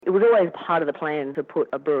It was always part of the plan to put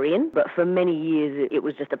a brewery in, but for many years it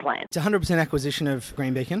was just a plan. It's a 100% acquisition of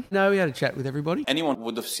Green Beacon. No, we had a chat with everybody. Anyone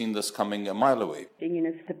would have seen this coming a mile away.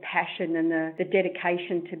 It's the passion and the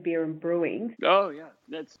dedication to beer and brewing. Oh, yeah.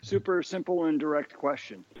 That's super simple and direct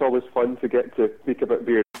question. It's always fun to get to speak about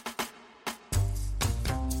beer.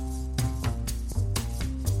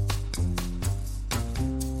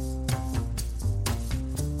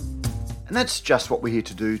 And that's just what we're here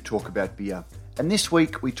to do, talk about beer. And this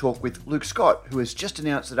week we talk with Luke Scott, who has just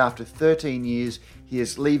announced that after 13 years, he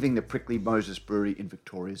is leaving the Prickly Moses Brewery in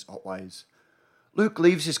Victoria's Otways. Luke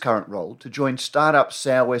leaves his current role to join startup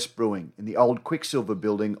Southwest Brewing in the old Quicksilver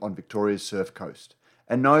building on Victoria's surf coast.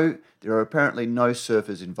 And no, there are apparently no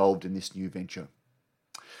surfers involved in this new venture.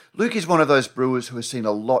 Luke is one of those brewers who has seen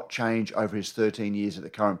a lot change over his 13 years at the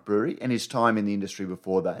current brewery and his time in the industry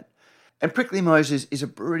before that. And Prickly Moses is a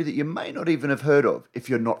brewery that you may not even have heard of if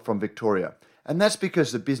you're not from Victoria. And that's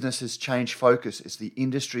because the business has changed focus as the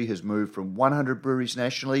industry has moved from 100 breweries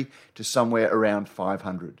nationally to somewhere around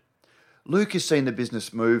 500. Luke has seen the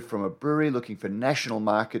business move from a brewery looking for national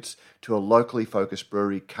markets to a locally focused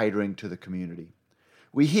brewery catering to the community.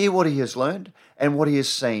 We hear what he has learned and what he has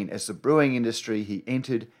seen as the brewing industry he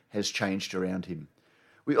entered has changed around him.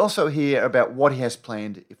 We also hear about what he has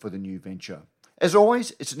planned for the new venture. As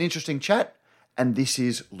always, it's an interesting chat, and this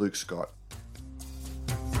is Luke Scott.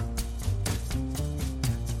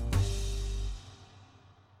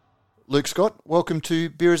 Luke Scott, welcome to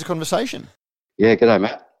Beer as a Conversation. Yeah, g'day,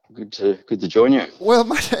 Matt. Good to join you. Well,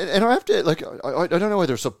 mate, and I have to, I don't know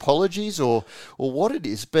whether it's apologies or what it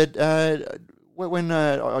is, but when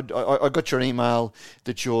I got your email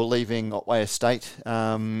that you're leaving Otway Estate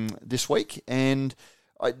this week, and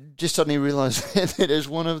I just suddenly realised that as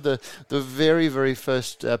one of the very, very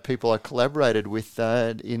first people I collaborated with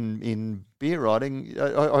in beer writing,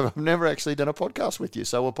 I've never actually done a podcast with you,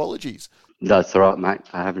 so apologies. That's all right, mate.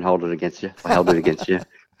 I haven't held it against you. I held it against you.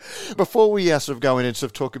 Before we sort of go in and sort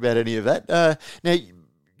of talk about any of that, now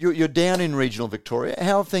you're down in regional Victoria.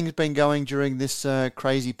 How have things been going during this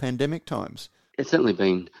crazy pandemic times? It's certainly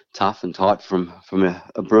been tough and tight from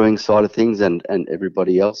a brewing side of things and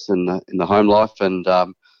everybody else in the home life and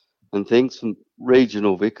things. From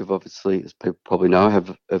regional Vic have obviously, as people probably know,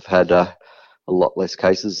 have had a lot less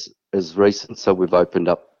cases as recent. So we've opened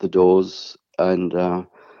up the doors and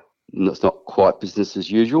it's not quite business as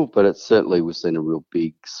usual, but it's certainly we've seen a real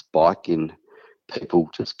big spike in people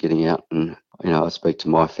just getting out. And I speak to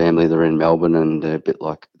my family; they're in Melbourne, and they're a bit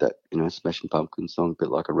like that, Smashing Pumpkins song, a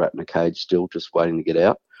bit like a rat in a cage, still just waiting to get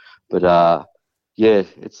out. But yeah,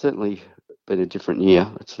 it's certainly been a different year,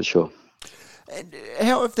 that's for sure. And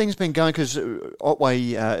how have things been going? Because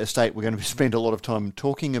Otway Estate, we're going to spend a lot of time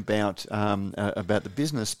talking about the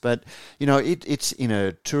business, but it's in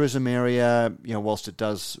a tourism area. Whilst it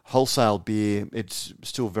does wholesale beer, it's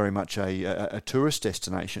still very much a tourist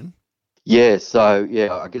destination. Yeah, so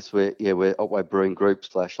I guess we're Otway Brewing Group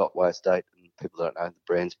 / Otway Estate. And people don't know the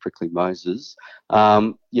brand's Prickly Moses.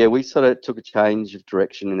 We sort of took a change of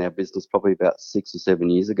direction in our business probably about 6 or 7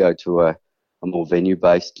 years ago to a more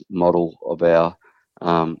venue-based model of our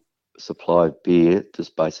supply of beer,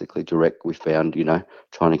 just basically direct. We found,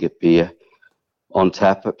 trying to get beer on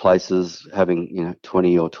tap at places, having,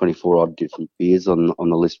 20 or 24 odd different beers on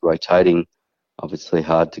the list rotating, obviously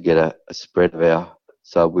hard to get a spread of our.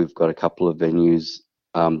 So we've got a couple of venues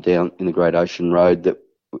down in the Great Ocean Road that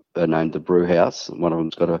are named the Brew House. One of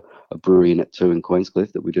them's got a brewery in it too in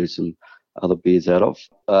Queenscliff that we do some other beers out of.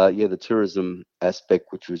 The tourism aspect,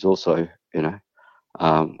 which was also,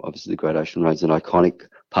 obviously the Great Ocean Road's an iconic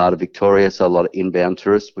part of Victoria, so a lot of inbound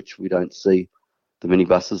tourists, which we don't see the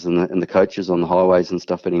minibuses and the coaches on the highways and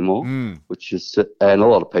stuff anymore, which is, and a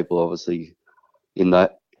lot of people obviously in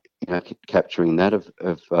that, capturing that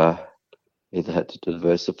have either had to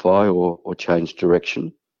diversify or change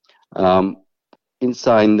direction. In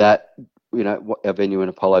saying that, our venue in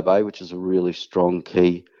Apollo Bay, which is a really strong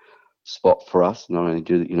key spot for us, not only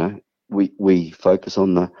do we focus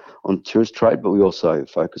on tourist trade, but we also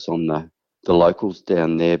focus on the locals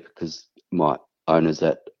down there because my owners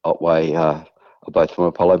at Otway are both from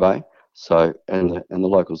Apollo Bay. So and the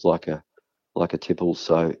locals like a tipple,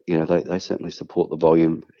 so they certainly support the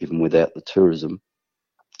volume even without the tourism.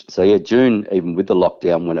 So June, even with the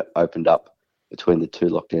lockdown when it opened up between the two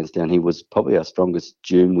lockdowns down here, was probably our strongest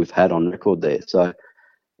June we've had on record there. So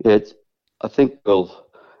I think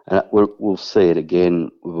we'll see it again.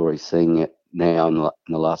 We're already seeing it now in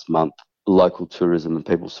the last month. Local tourism and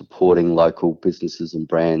people supporting local businesses and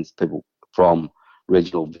brands. People from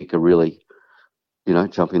regional Vic are really,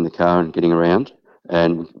 jumping in the car and getting around.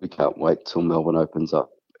 And we can't wait till Melbourne opens up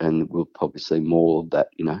and we'll probably see more of that,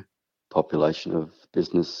 population of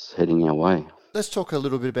business heading our way. Let's talk a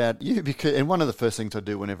little bit about you, and one of the first things I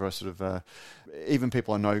do whenever I sort of, even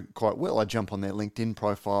people I know quite well, I jump on their LinkedIn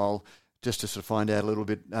profile just to sort of find out a little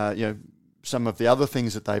bit, some of the other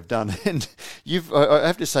things that they've done. And I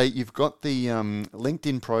have to say, you've got the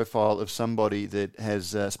LinkedIn profile of somebody that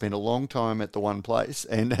has spent a long time at the one place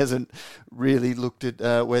and hasn't really looked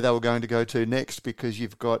at where they were going to go to next, because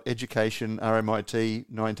you've got education, RMIT,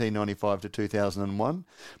 1995 to 2001,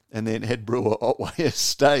 and then head brewer, Otway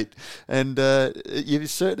Estate. And you've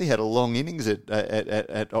certainly had a long innings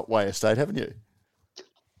at Otway Estate, haven't you?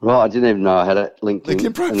 Right, I didn't even know I had a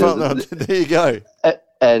LinkedIn profile. There you go.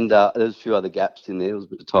 And there's a few other gaps in there. There was a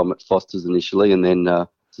bit of time at Foster's initially, and then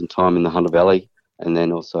some time in the Hunter Valley, and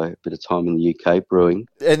then also a bit of time in the UK brewing.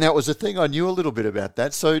 And that was the thing. I knew a little bit about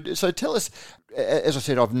that. So tell us, as I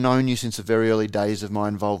said, I've known you since the very early days of my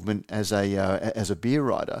involvement as a beer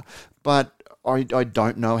writer, but I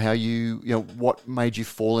don't know how what made you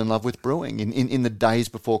fall in love with brewing in the days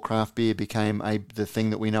before craft beer became the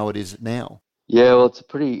thing that we know it is now. Yeah, well, it's a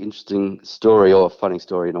pretty interesting story, or a funny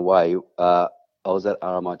story in a way. I was at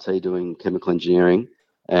RMIT doing chemical engineering,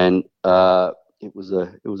 and it was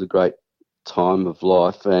a great time of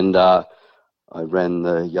life. And I ran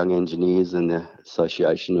the Young Engineers and the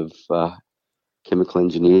Association of Chemical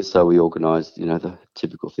Engineers. So we organised, the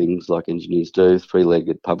typical things like engineers do,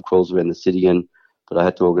 3-legged pub crawls around the city. But I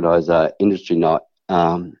had to organise a industry night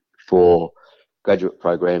for graduate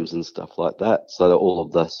programs and stuff like that. So that all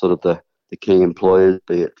of the sort of the key employers,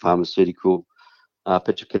 be it pharmaceutical,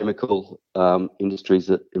 petrochemical industries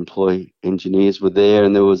that employ engineers, were there,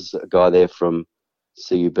 and there was a guy there from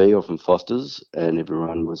CUB or from Foster's, and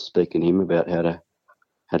everyone was speaking to him about how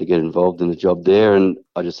to get involved in the job there. And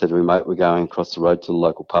I just said to him, mate, we're going across the road to the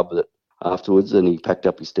local pub afterwards, and he packed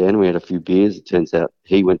up his stand. We had a few beers. It turns out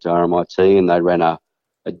he went to RMIT, and they ran a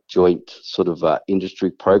joint sort of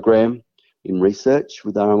industry program in research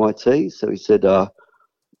with RMIT. So he said,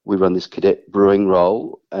 we run this cadet brewing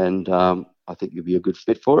role, and I think you'll be a good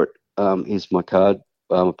fit for it. Here's my card.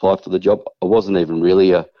 Apply for the job. I wasn't even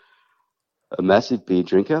really a massive beer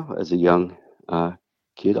drinker as a young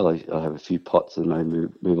kid. I have a few pots and maybe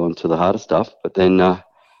move on to the harder stuff. But then, I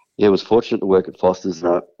was fortunate to work at Foster's,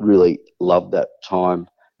 and I really loved that time,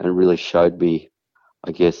 and it really showed me,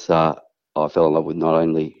 I guess, I fell in love with not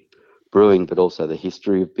only brewing but also the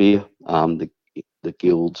history of beer, the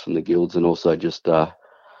guilds from the guilds, and also just the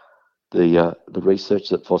research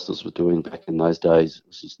that Foster's was doing back in those days,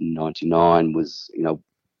 which was in '99, was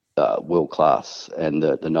world class, and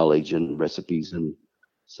the knowledge and recipes. And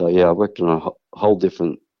so I worked on a whole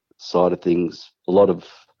different side of things, a lot of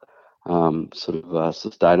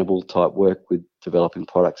sustainable type work with developing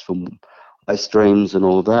products from waste streams and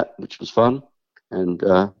all of that, which was fun. And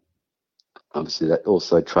obviously that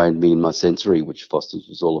also trained me in my sensory, which Foster's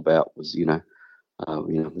was all about. Was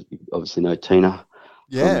obviously know Tina.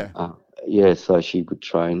 Yeah. So she would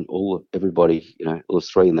train everybody, all the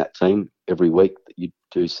three in that team every week. That you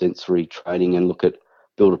do sensory training and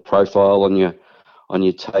build a profile on your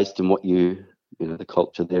taste and what the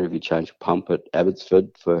culture there. If you change a pump at Abbotsford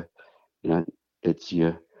for, it's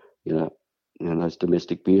those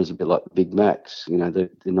domestic beers, a bit like Big Macs. They're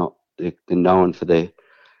known for their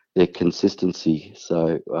consistency.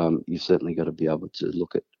 So you've certainly got to be able to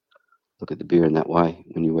look at the beer in that way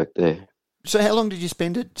when you work there. So how long did you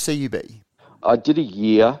spend at CUB? I did a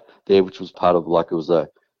year there, which was part of it was a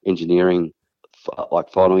engineering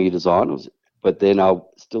final year design. But then I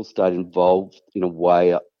still stayed involved in a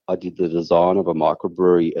way. I did the design of a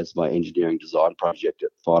microbrewery as my engineering design project at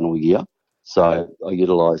final year. So I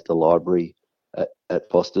utilised the library at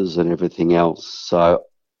Foster's and everything else. So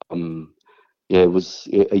it was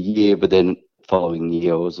a year, but then following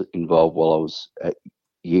year I was involved while I was at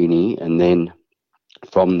uni, and then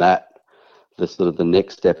from that, the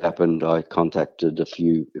next step happened. I contacted a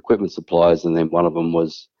few equipment suppliers, and then one of them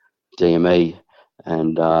was DME,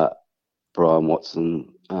 and Brian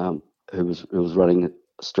Watson, who was running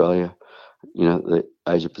Australia, the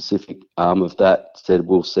Asia Pacific arm of that, said,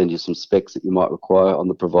 we'll send you some specs that you might require on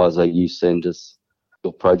the proviso you send us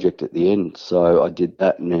your project at the end. So I did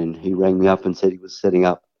that, and then he rang me up and said he was setting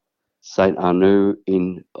up St. Arnaud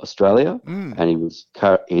in Australia, and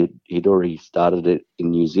he'd already started it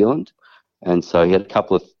in New Zealand. And so he had a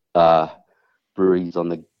couple of breweries on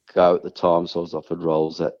the go at the time, so I was offered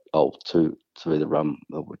roles at to either run,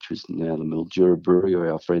 which is now the Mildura Brewery,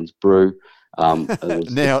 or our friends Brew.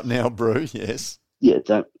 now Brew, yes. Yeah,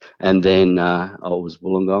 and then I was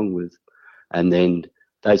Wollongong and then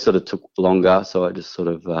they sort of took longer, so I just sort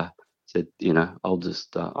of said, I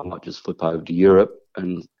might just flip over to Europe,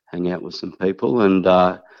 and hang out with some people. And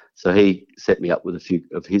so he set me up with a few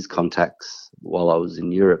of his contacts while I was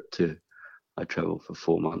in Europe. I travelled for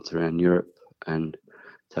 4 months around Europe and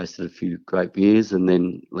tasted a few great beers, and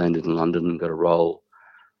then landed in London and got a role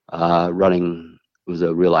running. It was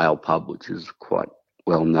a real ale pub, which is quite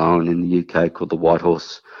well known in the UK, called the White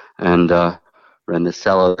Horse, and ran the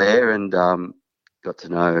cellar there, and got to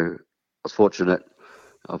know. I was fortunate.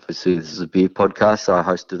 Obviously, this is a beer podcast, so I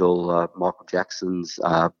hosted all Michael Jackson's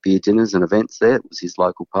beer dinners and events there. It was his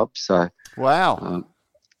local pub, so Wow.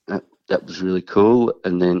 that was really cool.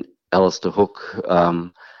 And then Alistair Hook,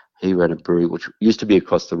 he ran a brewery which used to be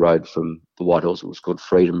across the road from the White Horse. It was called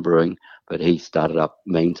Freedom Brewing, but he started up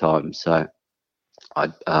meantime. So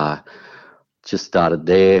I just started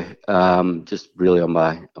there, just really on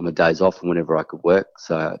my days off and whenever I could work.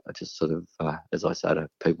 So I just sort of, as I say to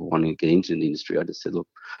people wanting to get into the industry, I just said, look,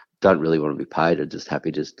 don't really want to be paid. I'm just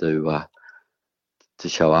happy just to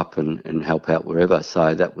show up and help out wherever.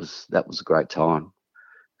 So that was a great time.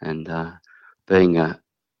 And I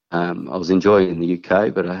was enjoying the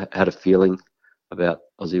UK, but I had a feeling about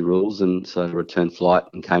Aussie rules, and so I returned flight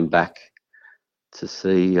and came back to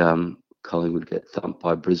see Collingwood get thumped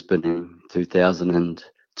by Brisbane in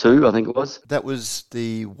 2002, I think it was. That was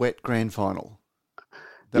the wet grand final.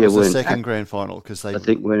 That was the second grand final, because I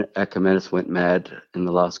think when Ackermanis went mad in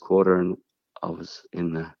the last quarter, and I was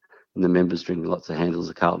in the members drinking lots of handles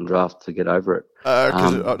of Carlton Draft to get over it.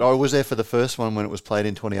 Because I was there for the first one when it was played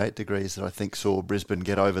in 28 degrees, that I think saw Brisbane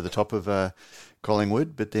get over the top of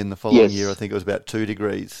Collingwood, but then the following year I think it was about 2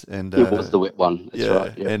 degrees. And it was the wet one, that's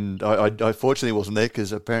right. Yeah. And I fortunately wasn't there,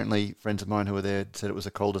 because apparently friends of mine who were there said it was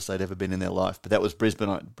the coldest they'd ever been in their life, but that was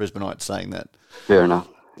Brisbaneite saying that. Fair enough.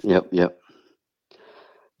 Yep.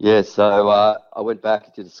 Yeah, so I went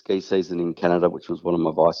back, did a ski season in Canada, which was one of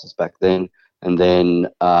my vices back then, and then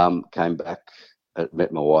came back,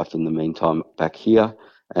 met my wife in the meantime back here,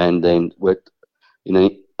 and then worked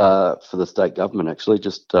for the state government, actually.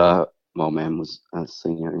 Just my old man was a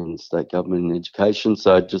senior in state government in education,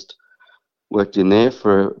 so I just worked in there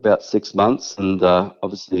for about 6 months. And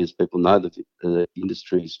obviously, as people know, the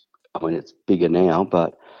industry's, it's bigger now,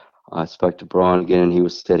 but I spoke to Brian again, and he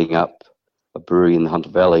was setting up a brewery in the Hunter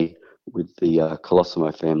Valley with the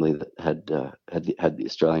Colossimo family that had the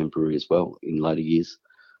Australian brewery as well in later years.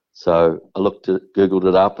 So I Googled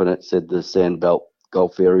it up, and it said the Sandbelt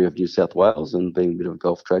Golf area of New South Wales, and being a bit of a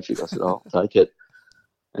golf tragic, I said, I'll take it.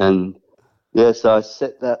 And yeah, so I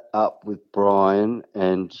set that up with Brian,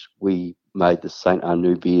 and we made the St.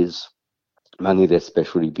 Arnoux beers, mainly their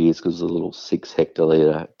specialty beers, because it was a little 6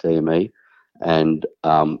 hectolitre DME. And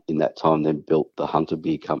in that time, then built the Hunter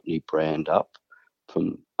Beer Company brand up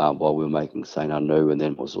from while we were making St. Arnoux, and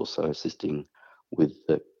then was also assisting with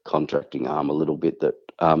the contracting arm a little bit that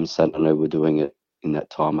St. Arnoux were doing it in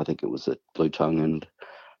that time. I think it was at Blue Tongue, and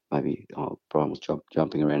maybe Brian was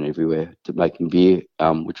jumping around everywhere to making beer,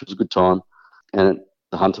 which was a good time. And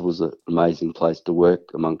the Hunter was an amazing place to work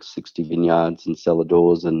amongst 60 vineyards and cellar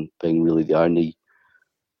doors, and being really the only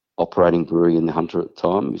operating brewery in the Hunter at the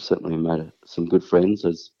time. We certainly made some good friends,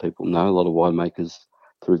 as people know. A lot of winemakers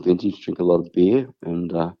through vintage drink a lot of beer,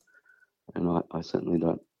 and I certainly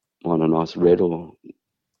don't mind a nice red,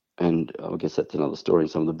 and I guess that's another story in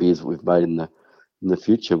some of the beers that we've made in the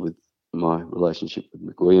future with my relationship with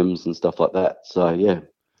McWilliams and stuff like that. So yeah.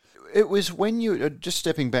 It was when you, just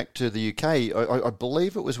stepping back to the UK, I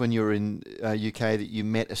believe it was when you were in UK that you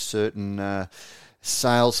met a certain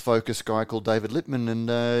sales-focused guy called David Lippman, and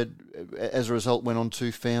as a result went on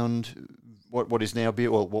to found what is now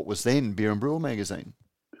Beer, or what was then Beer and Brewer magazine.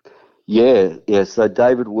 Yeah. So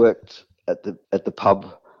David worked at the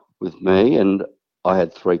pub with me, and I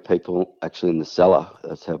had 3 people actually in the cellar.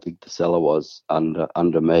 That's how big the cellar was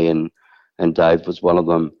under me, and Dave was one of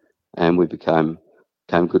them, and we became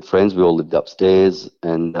good friends. We all lived upstairs,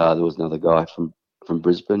 and there was another guy from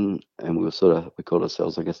Brisbane, and we called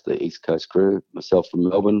ourselves, I guess, the East Coast crew. Myself from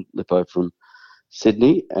Melbourne, Lippo from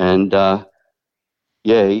Sydney, and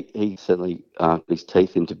he certainly put his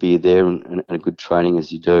teeth into beer there, and a good training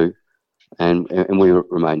as you do, and we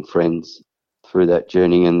remained friends through that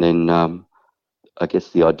journey. And then I guess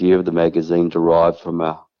the idea of the magazine derived from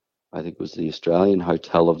I think it was the Australian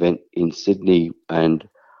Hotel event in Sydney, and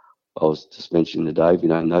I was just mentioning to Dave,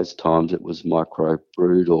 in those times it was micro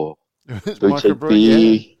brewed or boutique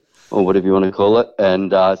beer, or whatever you want to call it.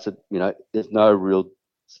 And I said, there's no real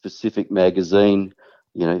specific magazine.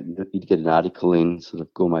 You'd get an article in sort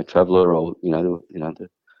of Gourmet Traveller, or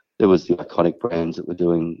there was the iconic brands that were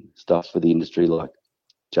doing stuff for the industry like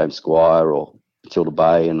James Squire or Matilda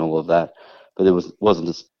Bay and all of that. But there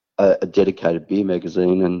wasn't a dedicated beer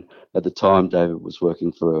magazine. And at the time, David was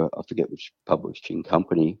working for I forget which publishing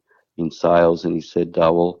company in sales, and he said,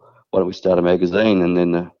 well, why don't we start a magazine? And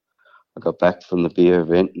then I got back from the beer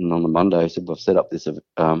event, and on the Monday, I said, well, I've set up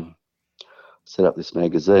this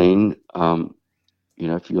magazine.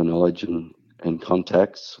 For your knowledge and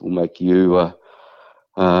contacts, we'll make you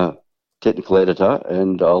technical editor,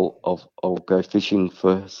 and I'll go fishing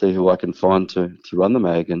see who I can find to run the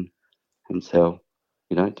mag. And so,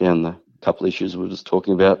 down the couple issues we were just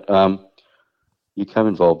talking about, you became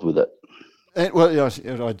involved with it. Well, I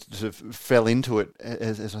sort of fell into it,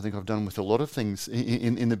 as I think I've done with a lot of things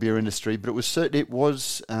in the beer industry. But it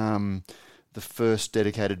was the first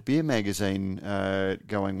dedicated beer magazine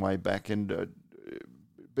going way back,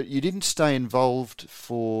 but you didn't stay involved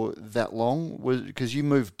for that long, because you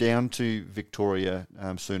moved down to Victoria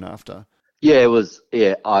soon after. Yeah, it was.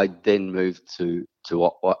 Yeah, I then moved to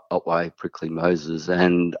Otway Prickly Moses,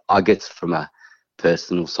 and I guess from a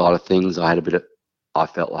personal side of things, I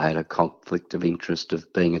felt I had a conflict of interest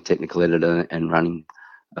of being a technical editor and running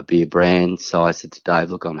a beer brand. So I said to Dave,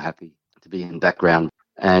 look, I'm happy to be in the background.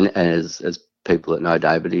 And as people that know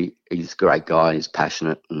David, he's a great guy, he's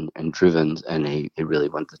passionate and driven, and he really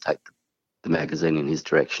wanted to take the magazine in his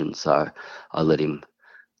direction. So I let him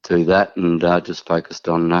do that, and just focused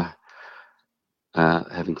on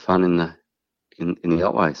having fun in the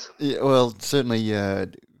Otways. Yeah, well, certainly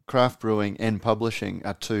craft brewing and publishing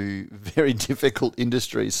are two very difficult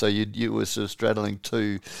industries. So you were sort of straddling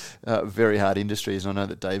two very hard industries. And I know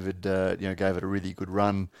that David gave it a really good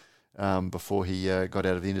run before he got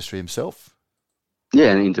out of the industry himself.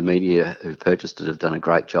 Yeah, an intermediate who purchased it have done a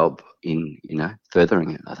great job in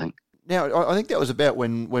furthering it, I think. Now, I think that was about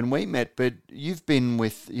when we met, but you've been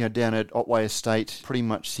with down at Otway Estate pretty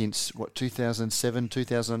much since 2007,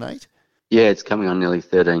 2008. Yeah, it's coming on nearly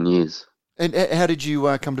 13 years. And how did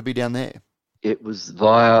you come to be down there? It was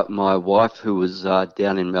via my wife, who was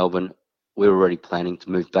down in Melbourne. We were already planning to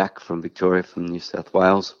move back from Victoria, from New South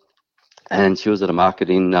Wales, and she was at a market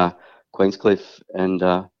in Queenscliff and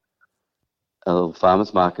a little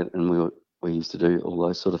farmers market, and we used to do all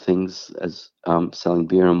those sort of things as selling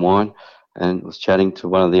beer and wine. And was chatting to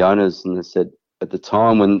one of the owners, and they said at the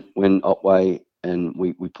time when Otway and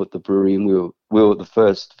we put the brewery in, we were the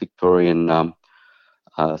first Victorian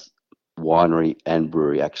winery and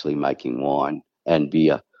brewery actually making wine and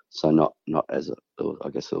beer. So not as I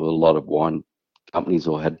guess there were a lot of wine companies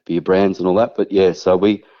or had beer brands and all that, but yeah, so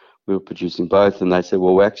we were producing both. And they said,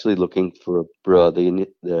 well, we're actually looking for a brewer.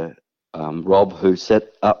 The Rob, who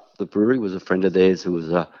set up the brewery, was a friend of theirs who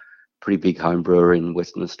was a pretty big home brewer in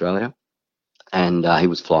Western Australia, and he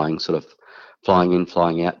was flying in,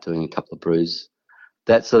 flying out, doing a couple of brews.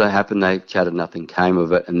 That sort of happened. They chatted, nothing came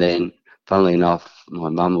of it, and then funnily enough, my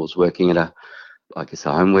mum was working at a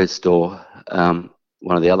homeware store.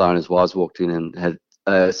 One of the other owners' wives walked in and had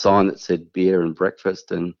a sign that said beer and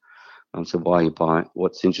breakfast, and I said, why are you buying?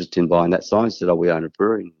 What's interested in buying that sign? She said, we own a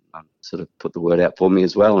brewery. And sort of put the word out for me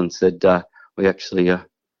as well, and said, we actually have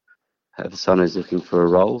a son who's looking for a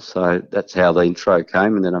role. So that's how the intro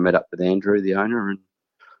came, and then I met up with Andrew, the owner, and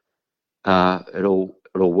it all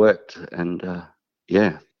worked, and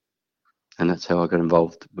and that's how I got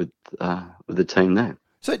involved with the team there.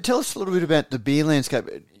 So tell us a little bit about the beer landscape.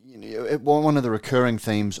 One of the recurring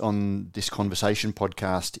themes on this conversation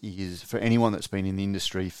podcast is, for anyone that's been in the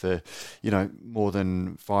industry for more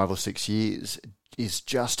than 5 or 6 years, is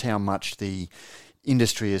just how much the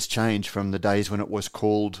industry has changed from the days when it was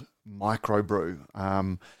called microbrew.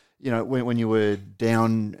 When you were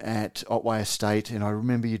down at Otway Estate, and I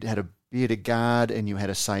remember you had a Beer de Garde and you had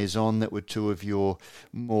a Saison that were two of your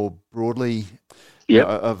more broadly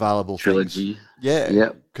available trilogy. Things. Yeah,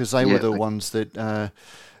 because they were the ones that,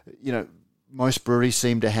 most breweries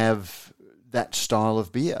seem to have that style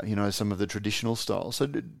of beer, some of the traditional styles.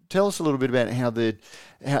 So tell us a little bit about how the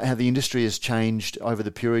industry has changed over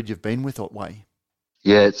the period you've been with Otway.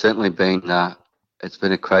 Yeah, it's certainly been it's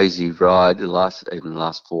been a crazy ride the last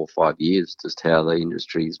 4 or 5 years, just how the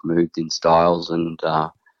industry's moved in styles and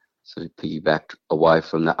sort of piggybacked away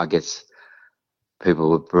from that. I guess people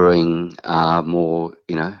were brewing more,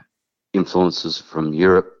 influences from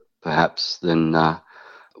Europe perhaps than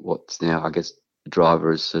what's now, I guess, the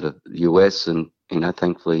driver is sort of the US, and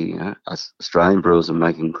thankfully, us Australian brewers are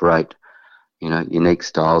making great, unique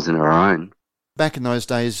styles in our own. Back in those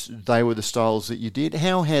days, they were the styles that you did.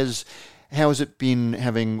 How has it been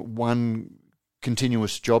having one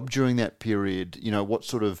continuous job during that period? You know, what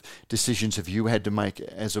sort of decisions have you had to make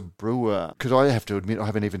as a brewer? Because I have to admit, I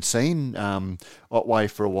haven't even seen Otway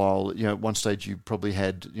for a while. You know, at one stage you probably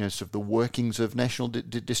had, you know, sort of the workings of national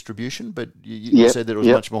distribution, but you said that it was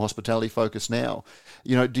much more hospitality focused now.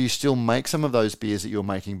 You know, do you still make some of those beers that you were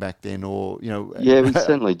making back then, or, you know? Yeah, we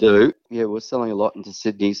certainly do. Yeah, we're selling a lot into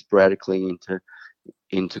Sydney, sporadically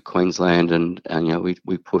into Queensland, and you know,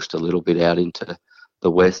 we pushed a little bit out into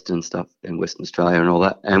the West and stuff, in Western Australia and all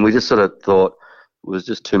that. And we just sort of thought it was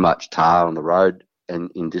just too much tar on the road and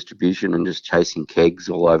in distribution and just chasing kegs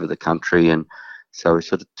all over the country. And so we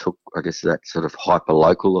sort of took, I guess, that sort of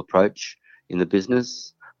hyper-local approach in the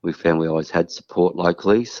business. We found we always had support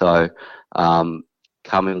locally. So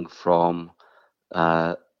coming from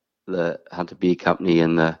the Hunter Beer Company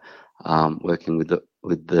and the working with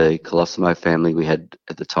the Colosimo family, we had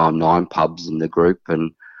at the time 9 pubs in the group,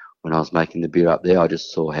 and when I was making the beer up there, I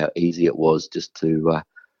just saw how easy it was just to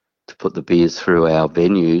put the beers through our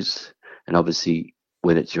venues. And obviously,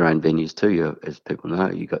 when it's your own venues too, as people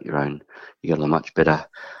know, you got a much better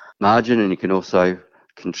margin, and you can also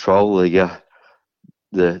control the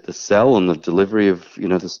sell and the delivery of, you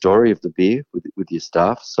know, the story of the beer with your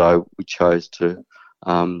staff. So we chose to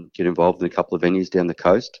get involved in a couple of venues down the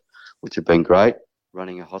coast, which have been great.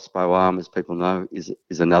 Running a hospo arm, as people know, is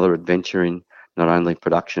another adventure in not only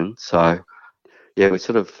production. So, yeah, we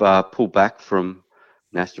sort of pulled back from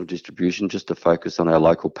national distribution just to focus on our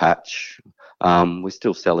local patch. We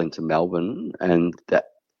still sell into Melbourne, and that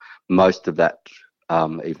most of that,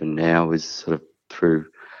 even now, is sort of through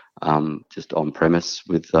just on premise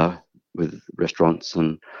with restaurants,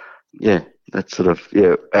 and yeah, that's sort of,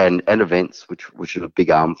 yeah, and events, which are a big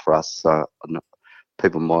arm for us. So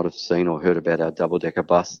people might have seen or heard about our double-decker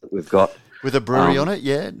bus that we've got. With a brewery on it,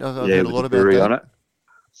 yeah? I've heard a lot about that. On it.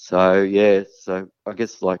 So, yeah, so I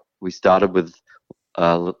guess like we started with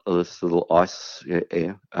this little ice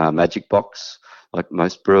magic box, like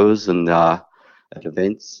most brewers, and at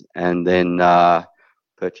events, and then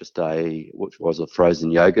purchased which was a frozen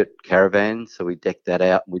yogurt caravan. So we decked that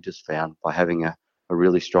out, and we just found by having a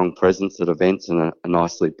really strong presence at events and a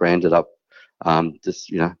nicely branded up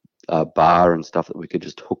bar and stuff that we could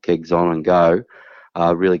just hook kegs on and go,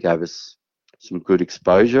 really gave us some good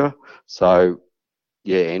exposure. So,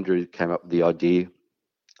 yeah, Andrew came up with the idea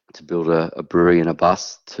to build a brewery and a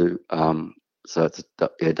bus so it's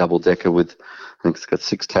a double decker with, I think it's got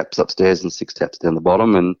 6 taps upstairs and 6 taps down the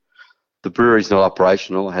bottom. And the brewery's not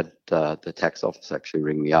operational. I had the tax office actually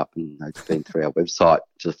ring me up, and they'd been through our website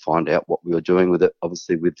to find out what we were doing with it,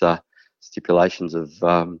 obviously with the stipulations of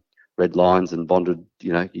red lines and bonded,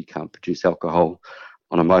 you know, you can't produce alcohol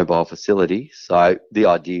on a mobile facility. So the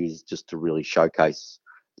idea is just to really showcase,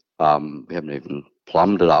 we haven't even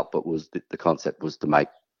plumbed it up, but the concept was to make,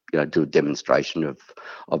 you know, do a demonstration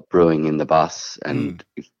of brewing in the bus, and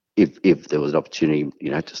if there was an opportunity,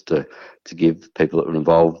 you know, just to give people that were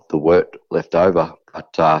involved the work left over.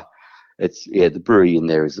 But the brewery in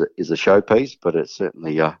there is a showpiece, but it's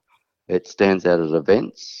certainly it stands out at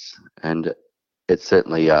events, and it's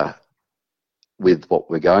certainly with what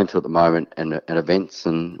we're going to at the moment and events,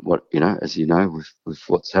 and what, you know, as you know, with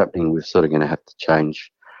what's happening, we're sort of going to have to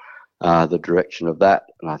change the direction of that.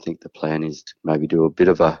 And I think the plan is to maybe do a bit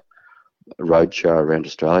of a road show around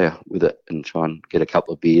Australia with it, and try and get a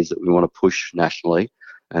couple of beers that we want to push nationally,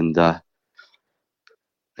 and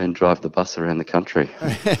drive the bus around the country.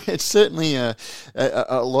 It's certainly a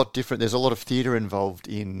lot different. There's a lot of theatre involved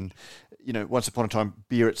in, you know, once upon a time,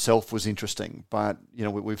 beer itself was interesting, but, you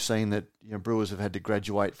know, we've seen that, you know, brewers have had to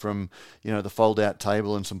graduate from, you know, the fold-out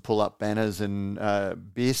table and some pull-up banners and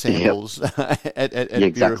beer samples at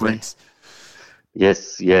beer events.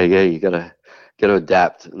 Yes, you got to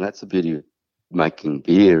adapt, and that's the beauty of making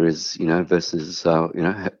beer is, you know, versus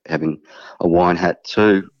having a wine hat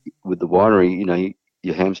too with the winery. You know,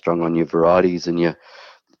 you're hamstrung on your varieties and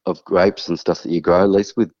of grapes and stuff that you grow. At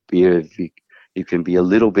least with beer, if you can be a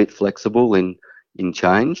little bit flexible in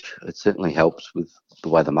change, it certainly helps with the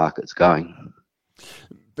way the market's going.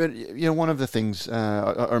 But, you know, one of the things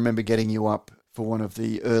I remember getting you up for one of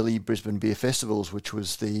the early Brisbane beer festivals, which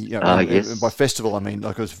was the, you know, yes. By festival I mean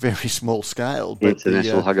like it was very small scale. But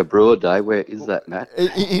International Hugger Brewer Day. Where is that, Matt?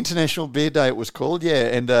 International Beer Day it was called, yeah,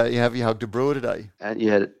 and you have your Hugged a Brewer Day. And you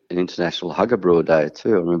had an International Hugger Brewer Day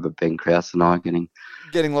too. I remember Ben Krause and I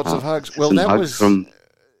getting lots of hugs. Well, that was from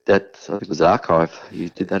that. I think it was Archive. You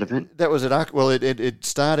did that event. That was at Archive. Well, it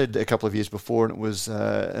started a couple of years before, and it was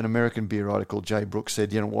an American beer writer called Jay Brooks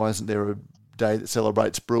said, you know, why isn't there a day that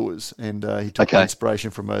celebrates brewers? And he took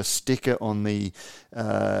inspiration from a sticker on the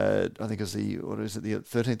I think it was the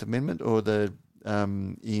 13th Amendment, or the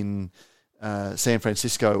in San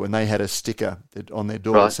Francisco, and they had a sticker on their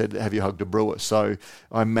door that said, "Have you hugged a brewer?" So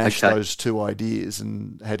I mashed those two ideas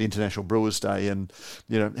and had International Brewers Day, and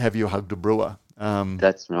have you hugged a brewer?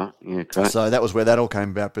 That's right. Yeah, great. So that was where that all came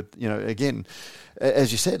about. But again,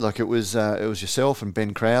 as you said, like it was yourself and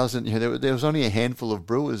Ben Krause, and there was only a handful of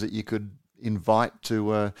brewers that you could invite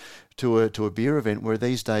to a beer event. Where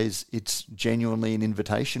these days it's genuinely an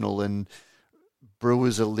invitational, and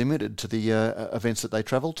brewers are limited to the events that they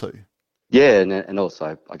travel to. Yeah, and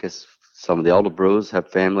also I guess some of the older brewers have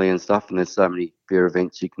family and stuff, and there's so many beer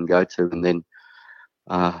events you can go to and then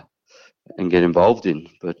and get involved in.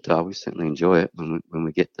 But we certainly enjoy it when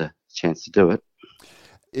we get the chance to do it.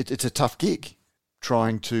 It's a tough gig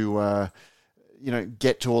trying to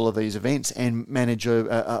get to all of these events and manage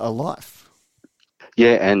a life.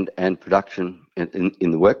 Yeah, and production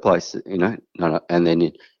in the workplace, and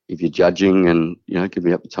then if you're judging and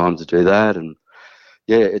giving up the time to do that, and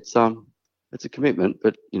it's a commitment.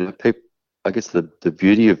 But people, I guess the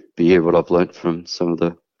beauty of beer, what I've learnt from some of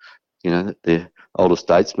the the older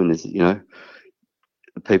statesmen is the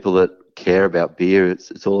people that care about beer.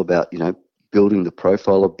 It's all about building the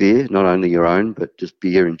profile of beer, not only your own but just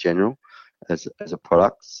beer in general as a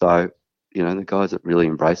product. So the guys that really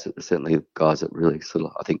embrace it are certainly the guys that really sort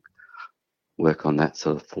of, I think, work on that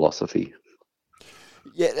sort of philosophy.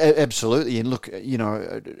 Yeah, absolutely. And look,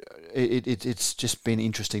 it's just been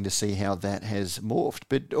interesting to see how that has morphed.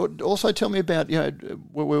 But also tell me about,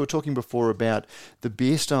 we were talking before about the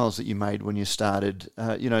beer styles that you made when you started.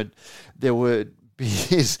 There were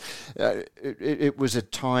beers. It was a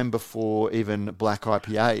time before even black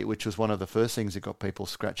IPA, which was one of the first things that got people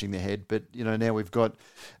scratching their head. But now we've got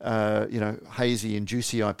hazy and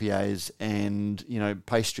juicy IPAs and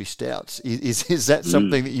pastry stouts. Is that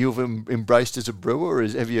something that you've embraced as a brewer, or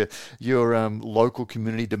have your local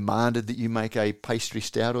community demanded that you make a pastry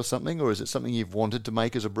stout or something, or is it something you've wanted to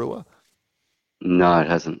make as a brewer? No, it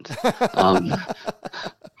hasn't.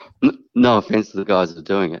 No offense to the guys that are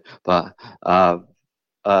doing it, but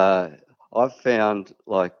I've found,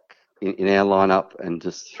 like in our lineup and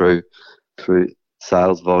just through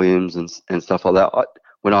sales volumes and stuff like that.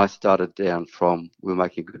 When I started down we were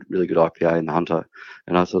making a really good IPA in the Hunter,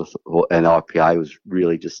 and I sort of thought, and IPA was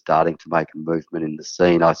really just starting to make a movement in the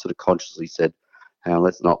scene. I sort of consciously said, "Hang on,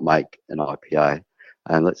 let's not make an IPA,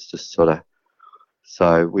 and let's just sort of."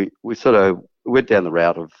 So we sort of went down the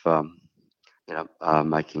route of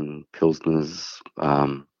making pilsners,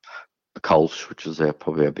 the Kolsch, which is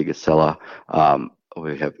probably our biggest seller.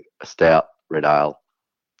 We have a stout, red ale,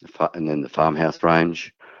 and then the farmhouse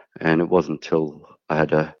range. And it wasn't until I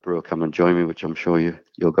had a brewer come and join me, which I'm sure you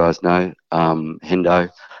guys know, Hendo,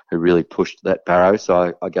 who really pushed that barrow.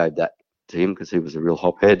 So I gave that to him because he was a real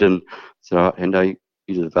hop head, and said, "All right, Hendo,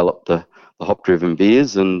 you develop the hop-driven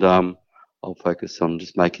beers, and I'll focus on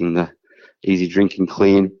just making the easy drinking,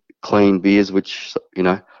 clean beers, which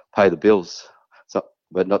pay the bills." So,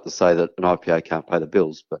 but not to say that an IPA can't pay the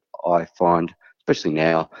bills, but I find, especially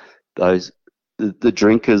now, the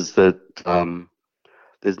drinkers that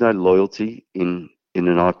there's no loyalty in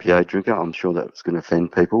an IPA drinker. I'm sure that's going to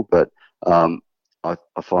offend people, but I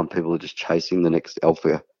find people are just chasing the next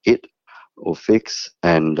alpha hit or fix,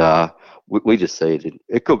 and we just see it.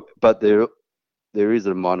 It could, but there is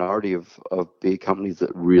a minority of beer companies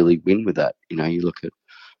that really win with that. You look at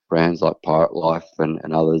brands like Pirate Life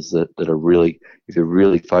and others that are really, if you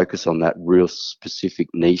really focus on that real specific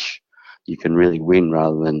niche, you can really win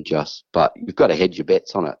rather than just, but you've got to hedge your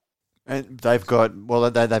bets on it. And they've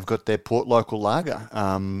got their Port Local Lager.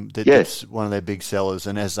 That's one of their big sellers.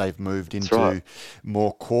 And as they've moved into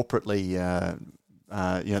more corporately,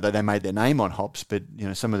 they made their name on hops, but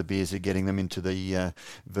some of the beers are getting them into the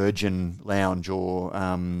Virgin Lounge or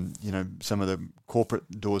some of the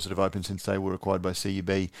corporate doors that have opened since they were acquired by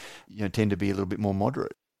CUB. Tend to be a little bit more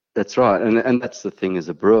moderate. That's right, and that's the thing as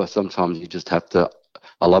a brewer. Sometimes you just have to.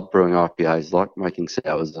 I love brewing IPAs, like making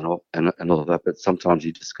sours and all of that. But sometimes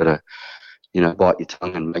you just got to, bite your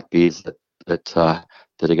tongue and make beers that are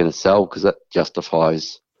going to sell, because that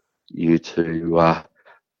justifies you to,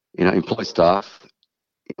 employ staff.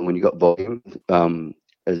 And when you got volume,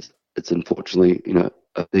 as it's unfortunately,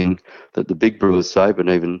 a thing that the big brewers say, but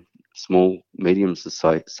even small, mediums to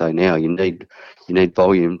say now, you need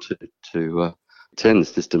volume to turn the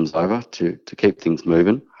systems over to keep things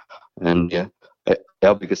moving. And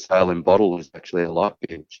our biggest sale in bottle is actually a light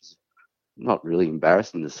beer, which is not really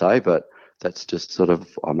embarrassing to say, but that's just sort of,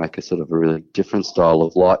 I make a sort of a really different style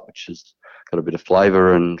of light, which has got a bit of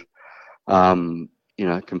flavour and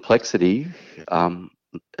complexity. And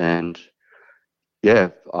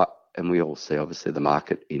we all see obviously the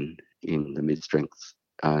market in the mid strengths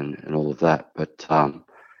and all of that. But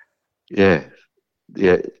yeah,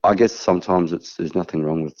 I guess sometimes there's nothing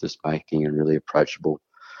wrong with just making a really approachable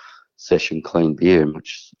session clean beer,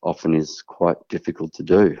 which often is quite difficult to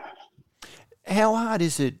do. How hard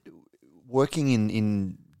is it working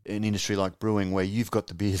in an industry like brewing, where you've got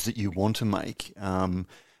the beers that you want to make,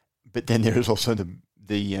 but then there is also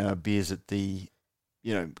the beers that the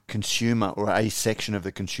consumer or a section of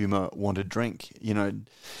the consumer want to drink?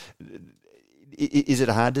 Is it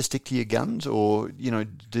hard to stick to your guns, or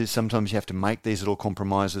do sometimes you have to make these little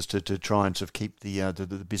compromises to try and sort of keep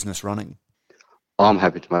the business running? I'm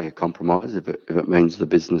happy to make a compromise if it means the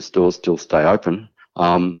business doors still stay open.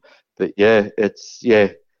 But yeah, it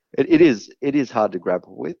is hard to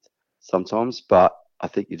grapple with sometimes, but I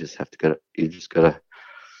think you just have to you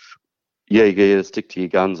gotta stick to your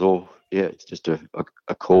guns, or it's just a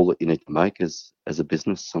call that you need to make as a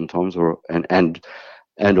business sometimes, and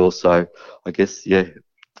also I guess day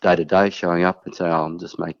to day showing up and saying, I'm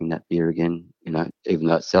just making that beer again, even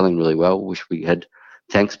though it's selling really well. Wish we had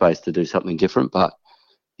tank space to do something different, but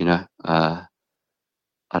I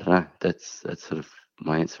don't know. That's sort of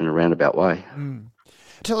my answer in a roundabout way.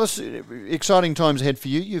 Tell us, exciting times ahead for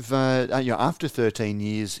you. You've after 13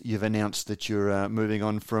 years, you've announced that you're moving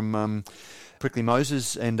on from Prickly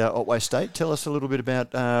Moses and Otway State. Tell us a little bit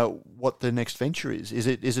about what the next venture is.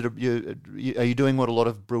 Are you doing what a lot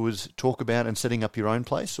of brewers talk about and setting up your own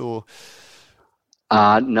place, or?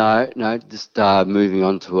 No, just moving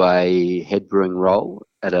on to a head brewing role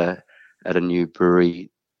at a new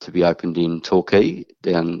brewery to be opened in Torquay,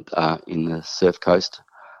 down in the Surf Coast,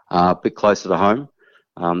 a bit closer to home.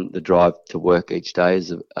 The drive to work each day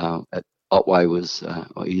at Otway is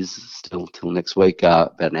still till next week,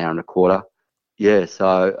 about an hour and a quarter. Yeah,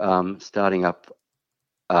 so starting up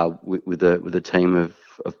with a team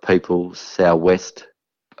of people, Southwest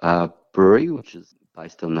Brewery, which is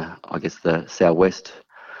based on the Southwest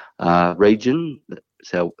region,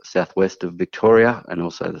 southwest of Victoria, and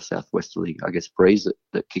also the southwesterly, breeze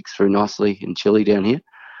that kicks through nicely in Chile down here.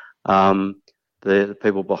 The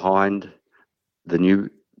people behind the new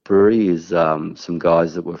brewery is some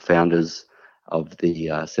guys that were founders of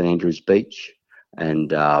the St Andrews Beach and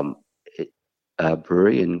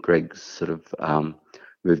brewery, and Greg's sort of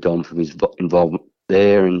moved on from his involvement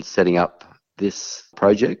there and setting up this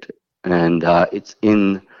project, and it's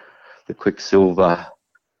in the Quicksilver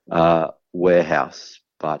warehouse,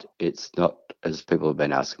 but it's not, as people have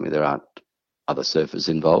been asking me, there aren't other surfers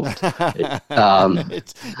involved.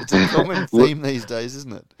 It's a common theme these days,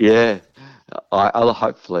 isn't it? Yeah.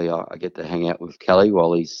 Hopefully I get to hang out with Kelly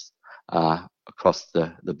while he's across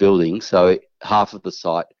the building. So half of the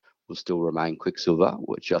site will still remain Quicksilver,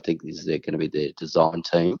 which I think is going to be their design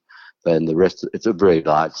team. And the rest, it's a very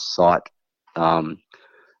large site.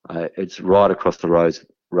 It's right across the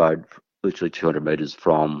road, literally 200 metres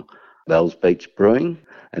from Bells Beach Brewing,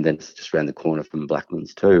 and then it's just around the corner from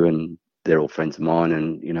Blackman's too. And they're all friends of mine,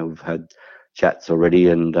 and we've had chats already,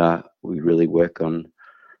 and we really work on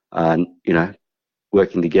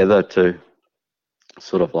working together to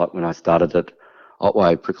sort of like when I started at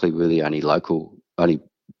Otway, Prickly were the only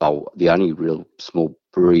real small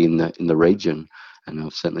brewery in the region, and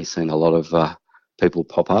I've certainly seen a lot of people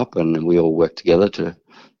pop up, and we all work together to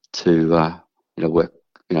work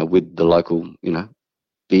with the local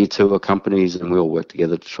beer tour companies, and we all work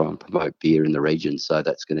together to try and promote beer in the region. So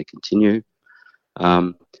that's going to continue.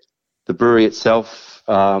 The brewery itself.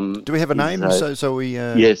 Do we have a name? So we.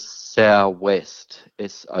 Yes, Southwest,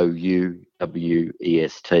 Souwest,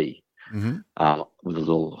 with a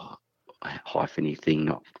little hypheny thing,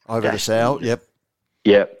 not over the Sow. Yep.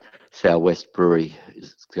 Yep. Southwest Brewery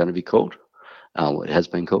is going to be called. It has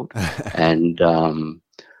been called, and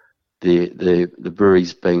the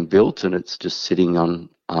brewery's being built, and it's just sitting on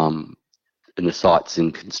and the site's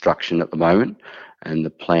in construction at the moment, and the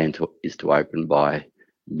plan is to open by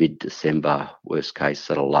mid-December. Worst case,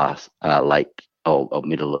 that'll last late or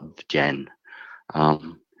middle of Jan.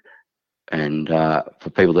 And for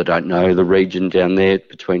people that don't know, the region down there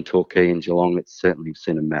between Torquay and Geelong, it's certainly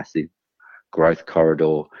seen a massive growth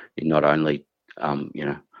corridor in not only a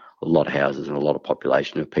lot of houses and a lot of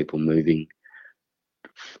population of people moving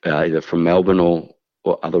either from Melbourne or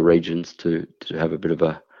other regions to have a bit of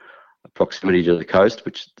a proximity to the coast,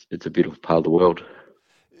 which it's a beautiful part of the world.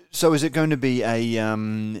 So is it going to be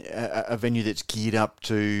a venue that's geared up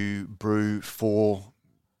to brew for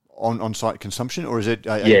on-site consumption, or is it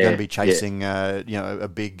are you going to be chasing a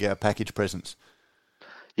big package presence?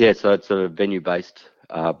 Yeah, so it's a venue-based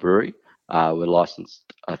brewery. We're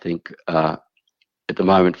licensed, I think, at the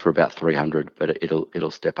moment for about 300, but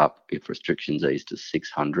it'll step up if restrictions ease to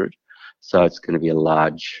 600. So it's going to be a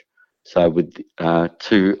large, so with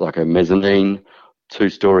like a mezzanine,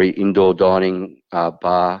 2-story indoor dining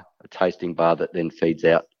bar, a tasting bar that then feeds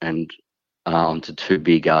out and onto 2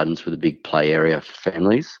 beer gardens with a big play area for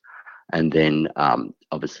families. And then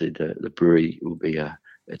obviously the brewery will be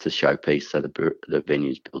it's a showpiece, so the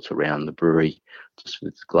venue's built around the brewery, just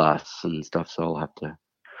with glass and stuff. So I'll have to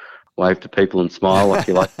wave to people and smile like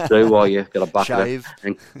you like to do while you've got a bucket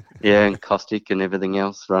and caustic and everything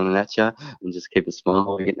else running at you, and just keep a smile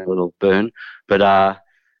while you're getting a little burn. But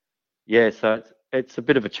so it's a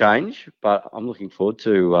bit of a change, but I'm looking forward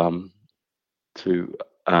to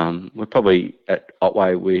we're probably at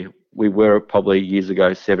Otway, we were probably years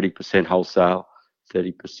ago 70% wholesale,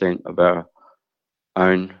 30% of our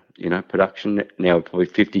own, production. Now we're probably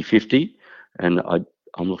 50-50, and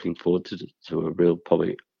I'm looking forward to a real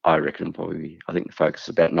I think the focus is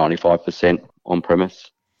about 95% on premise.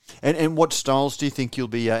 And what styles do you think you'll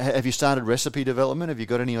be? Have you started recipe development? Have you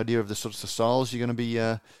got any idea of the sorts of styles you're going to be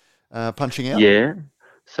punching out? Yeah,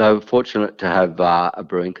 so fortunate to have a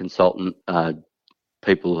brewing consultant.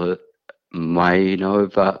 People who may know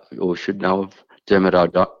of or should know of Dermot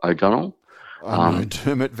O'Donnell. I know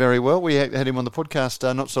Dermot very well. We had him on the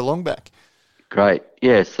podcast not so long back. Great.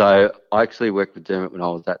 Yeah, so I actually worked with Dermot when I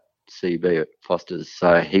was at CB at Foster's.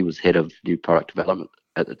 So he was head of new product development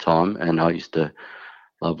at the time, and I used to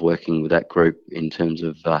love working with that group in terms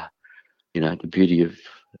of, the beauty of,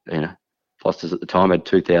 Foster's at the time had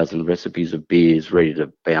 2,000 recipes of beers ready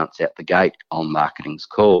to bounce out the gate on marketing's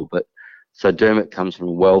call. But so Dermot comes from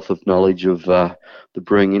a wealth of knowledge of the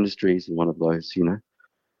brewing industry. He's one of those,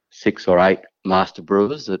 6 or 8 master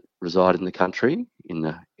brewers that reside in the country in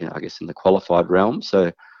the qualified realm.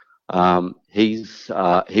 So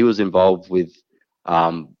he was involved with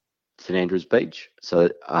St Andrews Beach. So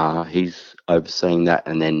he's overseeing that,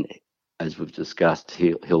 and then, as we've discussed,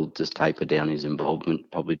 he'll just taper down his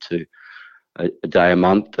involvement probably to a day a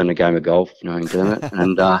month and a game of golf, knowing Dermot,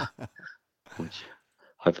 and which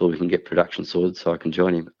hopefully we can get production sorted so I can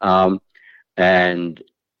join him.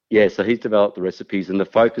 So he's developed the recipes, and the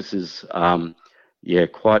focus is,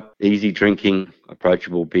 quite easy drinking,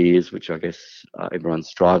 approachable beers, which I guess everyone's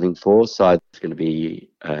striving for. So it's going to be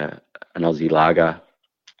an Aussie lager,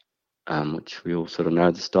 which we all sort of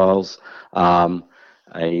know the styles, a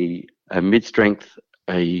mid-strength,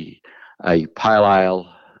 a pale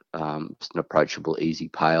ale, just an approachable, easy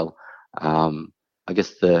pale. I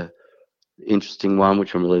guess the interesting one,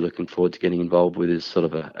 which I'm really looking forward to getting involved with, is sort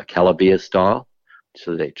of a Keller beer style.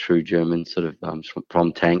 So they're true German sort of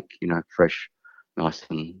from tank, fresh, nice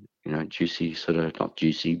and juicy, sort of not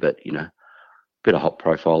juicy, but bit of hop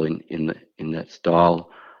profile in that style.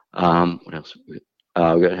 What else? We're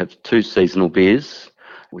going to have 2 seasonal beers,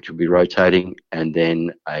 which will be rotating, and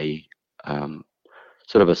then a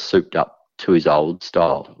sort of a souped up to his old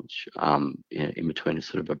style, which in between is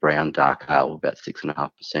sort of a brown dark ale, about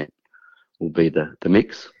 6.5%, will be the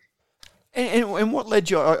mix. And what led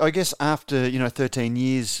you, I guess, after 13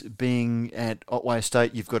 years being at Otway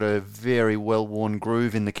Estate, you've got a very well-worn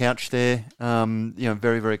groove in the couch there,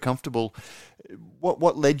 very, very comfortable.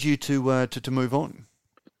 What led you to move on?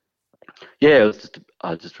 Yeah, it was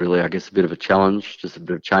just really, I guess, a bit of a challenge, just a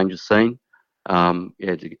bit of change of scene. To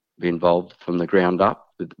be involved from the ground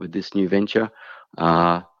up with this new venture,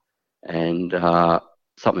 and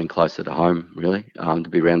something closer to home, really, to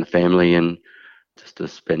be around the family and just to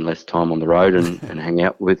spend less time on the road and hang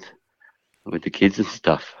out with the kids and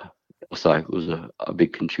stuff. Also, it was a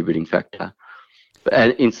big contributing factor.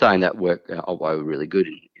 And in saying that, work Otway were really good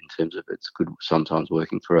in terms of it's good sometimes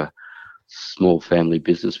working for a small family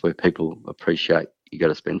business where people appreciate you got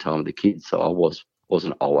to spend time with the kids. So I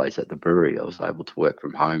wasn't always at the brewery. I was able to work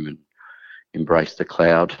from home and embrace the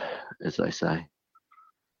cloud, as they say.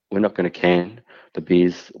 We're not going to can the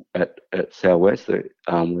beers at Southwest.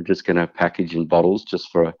 We're just going to package in bottles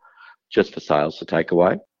just for sales to take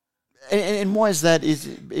away. And why is that? Is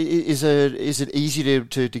it easy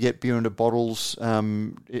to get beer into bottles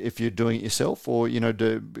if you're doing it yourself, or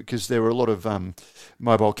because there are a lot of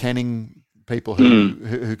mobile canning people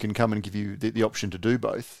who can come and give you the option to do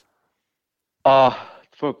both? From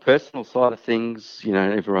a personal side of things,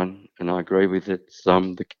 everyone, and I agree with it.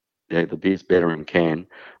 The beer's better in can.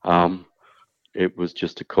 It was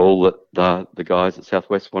just a call that the guys at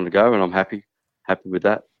Southwest wanted to go, and I'm happy with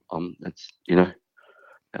that. And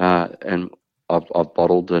I've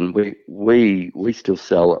bottled, and we still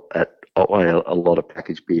sell at Otway a lot of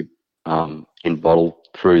packaged beer in bottle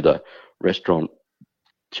through the restaurant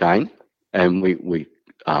chain, and we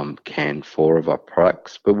can 4 of our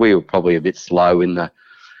products, but we were probably a bit slow in the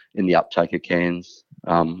uptake of cans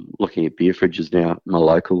Looking at beer fridges now, my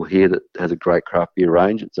local here that has a great craft beer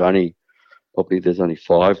range. There's only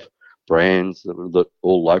 5 brands that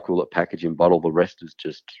all local that package and bottle. The rest is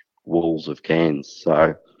just walls of cans.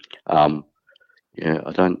 So, I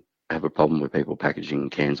don't have a problem with people packaging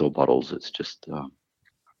cans or bottles. It's just,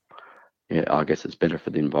 I guess it's better for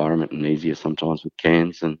the environment and easier sometimes with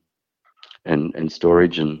cans and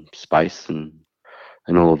storage and space and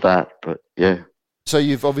all of that. But yeah. So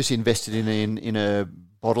you've obviously invested in a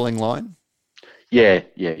bottling line? Yeah.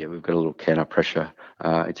 We've got a little can of pressure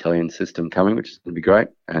Italian system coming, which is going to be great,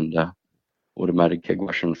 and automated keg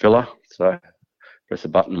washer and filler. So press a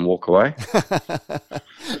button and walk away.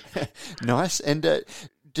 Nice. And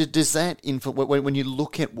does that when you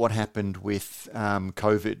look at what happened with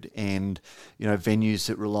COVID and venues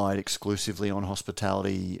that relied exclusively on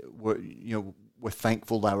hospitality we're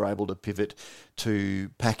thankful they were able to pivot to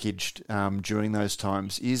packaged during those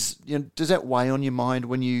times. Does that weigh on your mind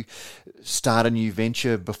when you start a new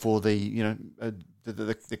venture before the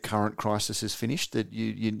current crisis is finished, that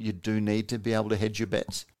you do need to be able to hedge your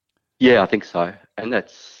bets? Yeah, I think so, and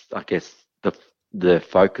that's, I guess, the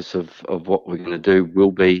focus of what we're going to do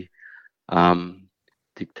will be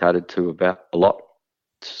dictated to about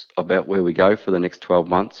where we go for the next 12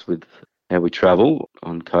 months with how we travel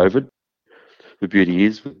on COVID. The beauty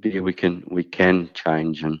is with beer we can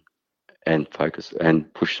change and focus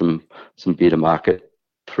and push some beer to market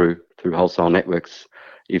through wholesale networks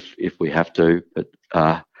if we have to. But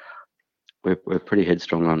we're pretty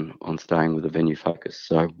headstrong on staying with the venue focus.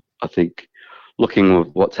 So I think looking at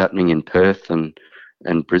what's happening in Perth and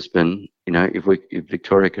Brisbane, if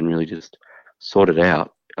Victoria can really just sort it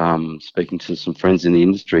out, speaking to some friends in the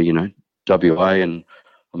industry, WA and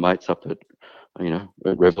my mates up at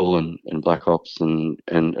Rebel and Black Ops and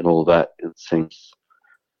all of that, it seems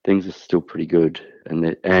things are still pretty good.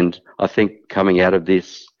 And I think coming out of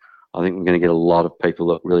this, I think we're going to get a lot of people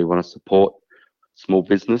that really want to support small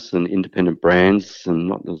business and independent brands, and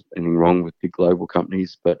not there's anything wrong with big global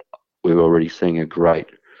companies, but we're already seeing a great,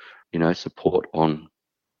 support on,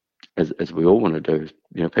 as we all want to do.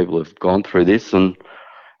 People have gone through this and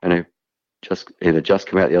have just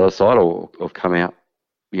come out the other side or have come out,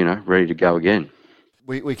 ready to go again.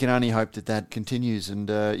 We can only hope that continues, and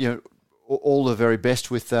all the very best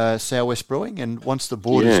with Southwest Brewing. And once the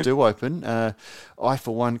borders do open, I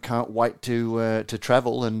for one can't wait to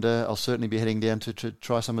travel, and I'll certainly be heading down to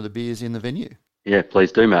try some of the beers in the venue. Yeah,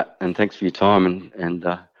 please do, Matt, and thanks for your time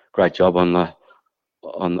and great job on the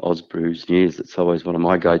Oz Brews News. It's always one of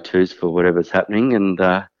my go-tos for whatever's happening, and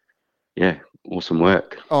awesome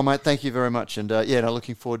work. Oh, mate, thank you very much. And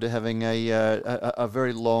looking forward to having a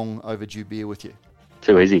very long overdue beer with you.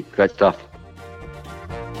 Too easy. Great stuff.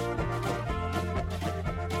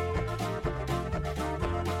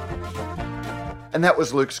 And that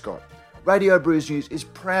was Luke Scott. Radio Brews News is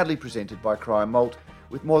proudly presented by Cryer Malt.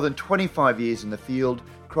 With more than 25 years in the field,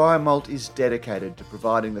 Cryer Malt is dedicated to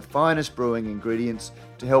providing the finest brewing ingredients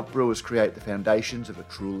to help brewers create the foundations of a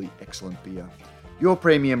truly excellent beer. Your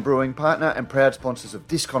premium brewing partner and proud sponsors of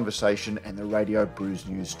this conversation and the Radio Brews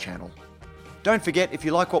News channel. Don't forget, if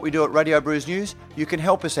you like what we do at Radio Brews News, you can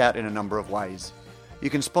help us out in a number of ways. You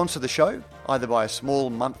can sponsor the show, either by a small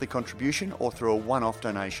monthly contribution or through a one-off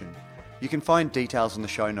donation. You can find details in the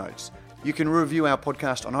show notes. You can review our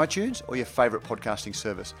podcast on iTunes or your favourite podcasting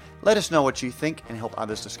service. Let us know what you think and help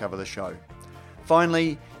others discover the show.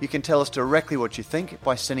 Finally, you can tell us directly what you think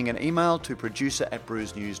by sending an email to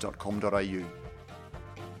producer@brewsnews.com.au.